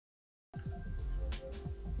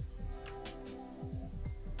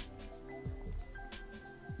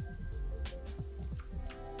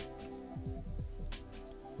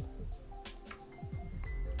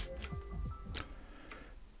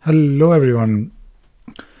Hello everyone.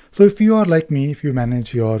 So if you are like me, if you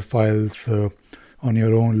manage your files on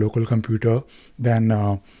your own local computer,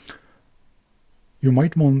 then you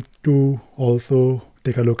might want to also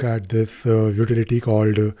take a look at this utility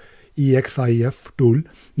called exiftool.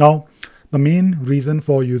 Now, the main reason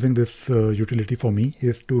for using this utility for me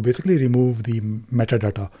is to basically remove the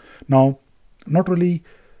metadata. Now, not really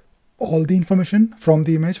all the information from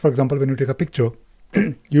the image. For example, when you take a picture,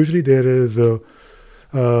 usually there is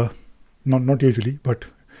not usually, but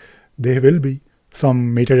there will be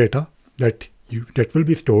some metadata that will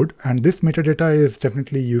be stored, and this metadata is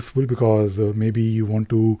definitely useful because maybe you want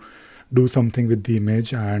to do something with the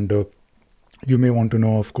image, and you may want to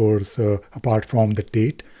know, of course, apart from the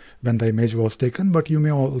date when the image was taken, but you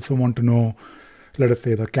may also want to know, let us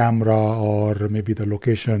say, the camera or maybe the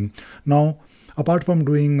location. Now, apart from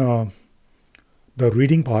doing the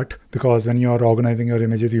reading part, because when you are organizing your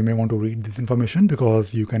images, you may want to read this information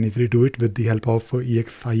because you can easily do it with the help of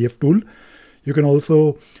exiftool. You can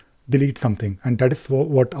also delete something, and that is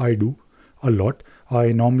what I do a lot.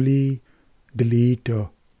 I normally delete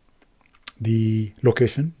the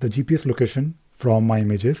location, the GPS location from my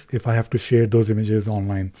images if I have to share those images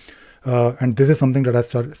online. And this is something that I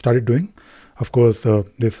started doing. Of course,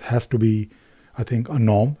 this has to be, I think, a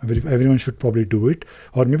norm. Everyone should probably do it,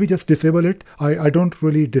 or maybe just disable it. I don't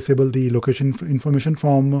really disable the location information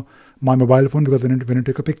from my mobile phone, because when you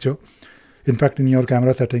take a picture, in fact, in your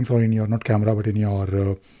camera settings, or in your, not camera, but in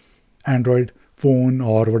your Android phone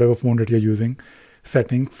or whatever phone that you're using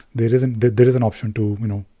settings, there is an option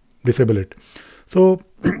to disable it. So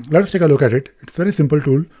let's take a look at it. It's a very simple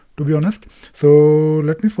tool, to be honest. So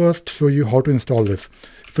let me first show you how to install this.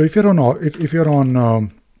 So if you're on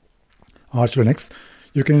Arch Linux,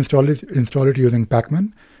 you can install it using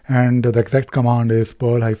pacman, and the exact command is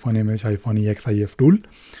perl-image-exiftool.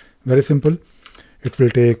 Very simple. It will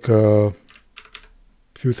take a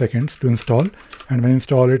few seconds to install, and when you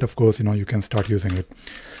install it, of course, you can start using it.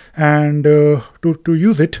 And to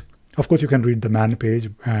use it, of course, you can read the man page,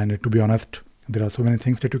 and to be honest, there are so many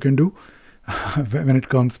things that you can do when it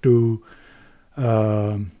comes to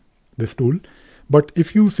this tool. But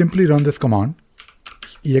if you simply run this command,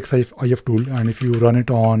 exiftool, and if you run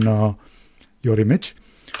it on your image,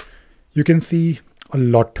 you can see a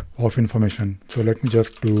lot of information. So let me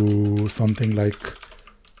just do something like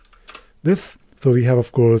this. So we have,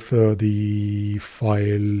 of course, the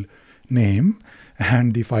file name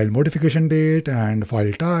and the file modification date and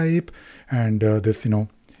file type, and this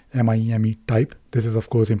MIME type. This is, of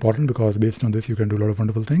course, important because based on this you can do a lot of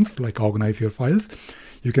wonderful things like organize your files.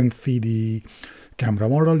 You can see the camera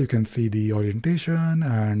model, you can see the orientation,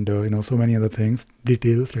 and so many other things,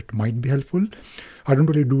 details that might be helpful. I don't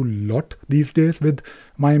really do a lot these days with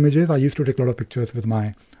my images. I used to take a lot of pictures with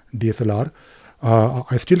my DSLR.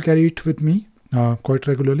 I still carry it with me quite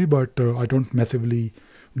regularly, but I don't massively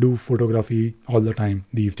do photography all the time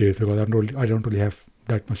these days because I don't really have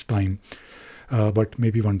that much time. But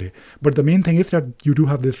maybe one day. But the main thing is that you do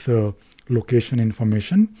have this location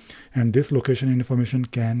information, and this location information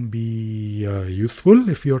can be useful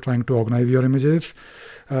if you're trying to organize your images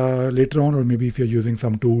later on, or maybe if you're using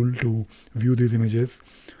some tool to view these images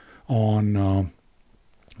on,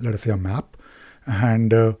 let us say, a map.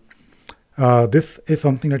 And this is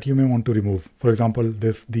something that you may want to remove. For example,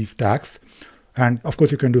 these tags. And of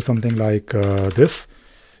course, you can do something like this.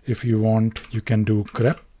 If you want, you can do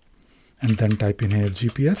grep and then type in here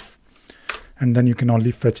GPS, and then you can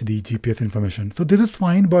only fetch the GPS information. So this is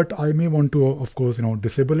fine, but I may want to, of course,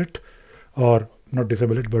 disable it, or not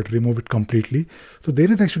disable it, but remove it completely. So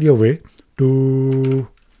there is actually a way to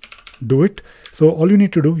do it. So all you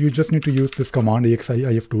need to do, you just need to use this command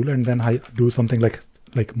exiftool, and then do something like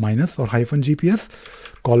minus or hyphen GPS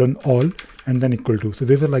colon all, and then equal to. So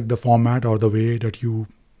this is like the format or the way that you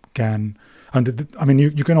can. And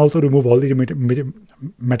you can also remove all the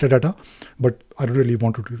metadata, but I don't really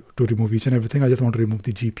want to remove each and everything. I just want to remove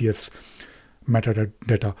the GPS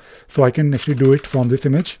metadata. So I can actually do it from this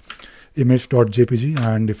image.jpg,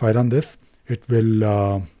 and if I run this, it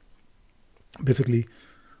will basically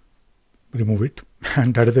remove it,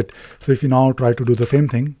 and that is it. So if you now try to do the same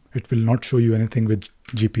thing, it will not show you anything with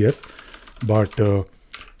GPS, but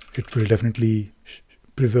it will definitely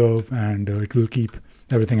preserve, and it will keep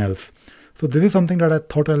everything else. So this is something that I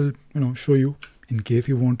thought I'll show you in case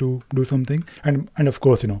you want to do something, and of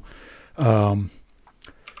course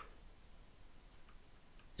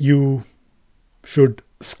you should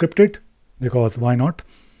script it, because why not?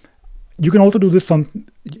 You can also do this.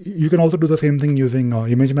 You can also do the same thing using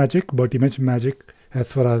ImageMagick, but ImageMagick, as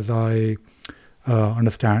far as I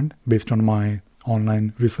understand, based on my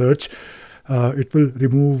online research, it will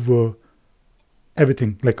remove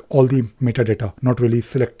everything, like all the metadata, not really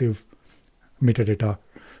selective metadata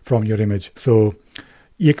from your image. So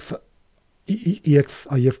exiftool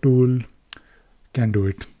can do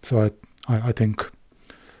it. So I think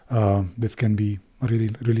this can be a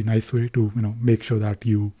really nice way to make sure that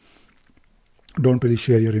you don't really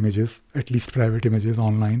share your images, at least private images,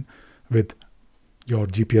 online with your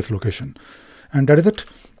GPS location. And that is it.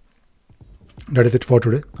 That is it for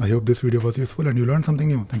today. I hope this video was useful and you learned something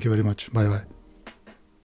new. Thank you very much. Bye bye.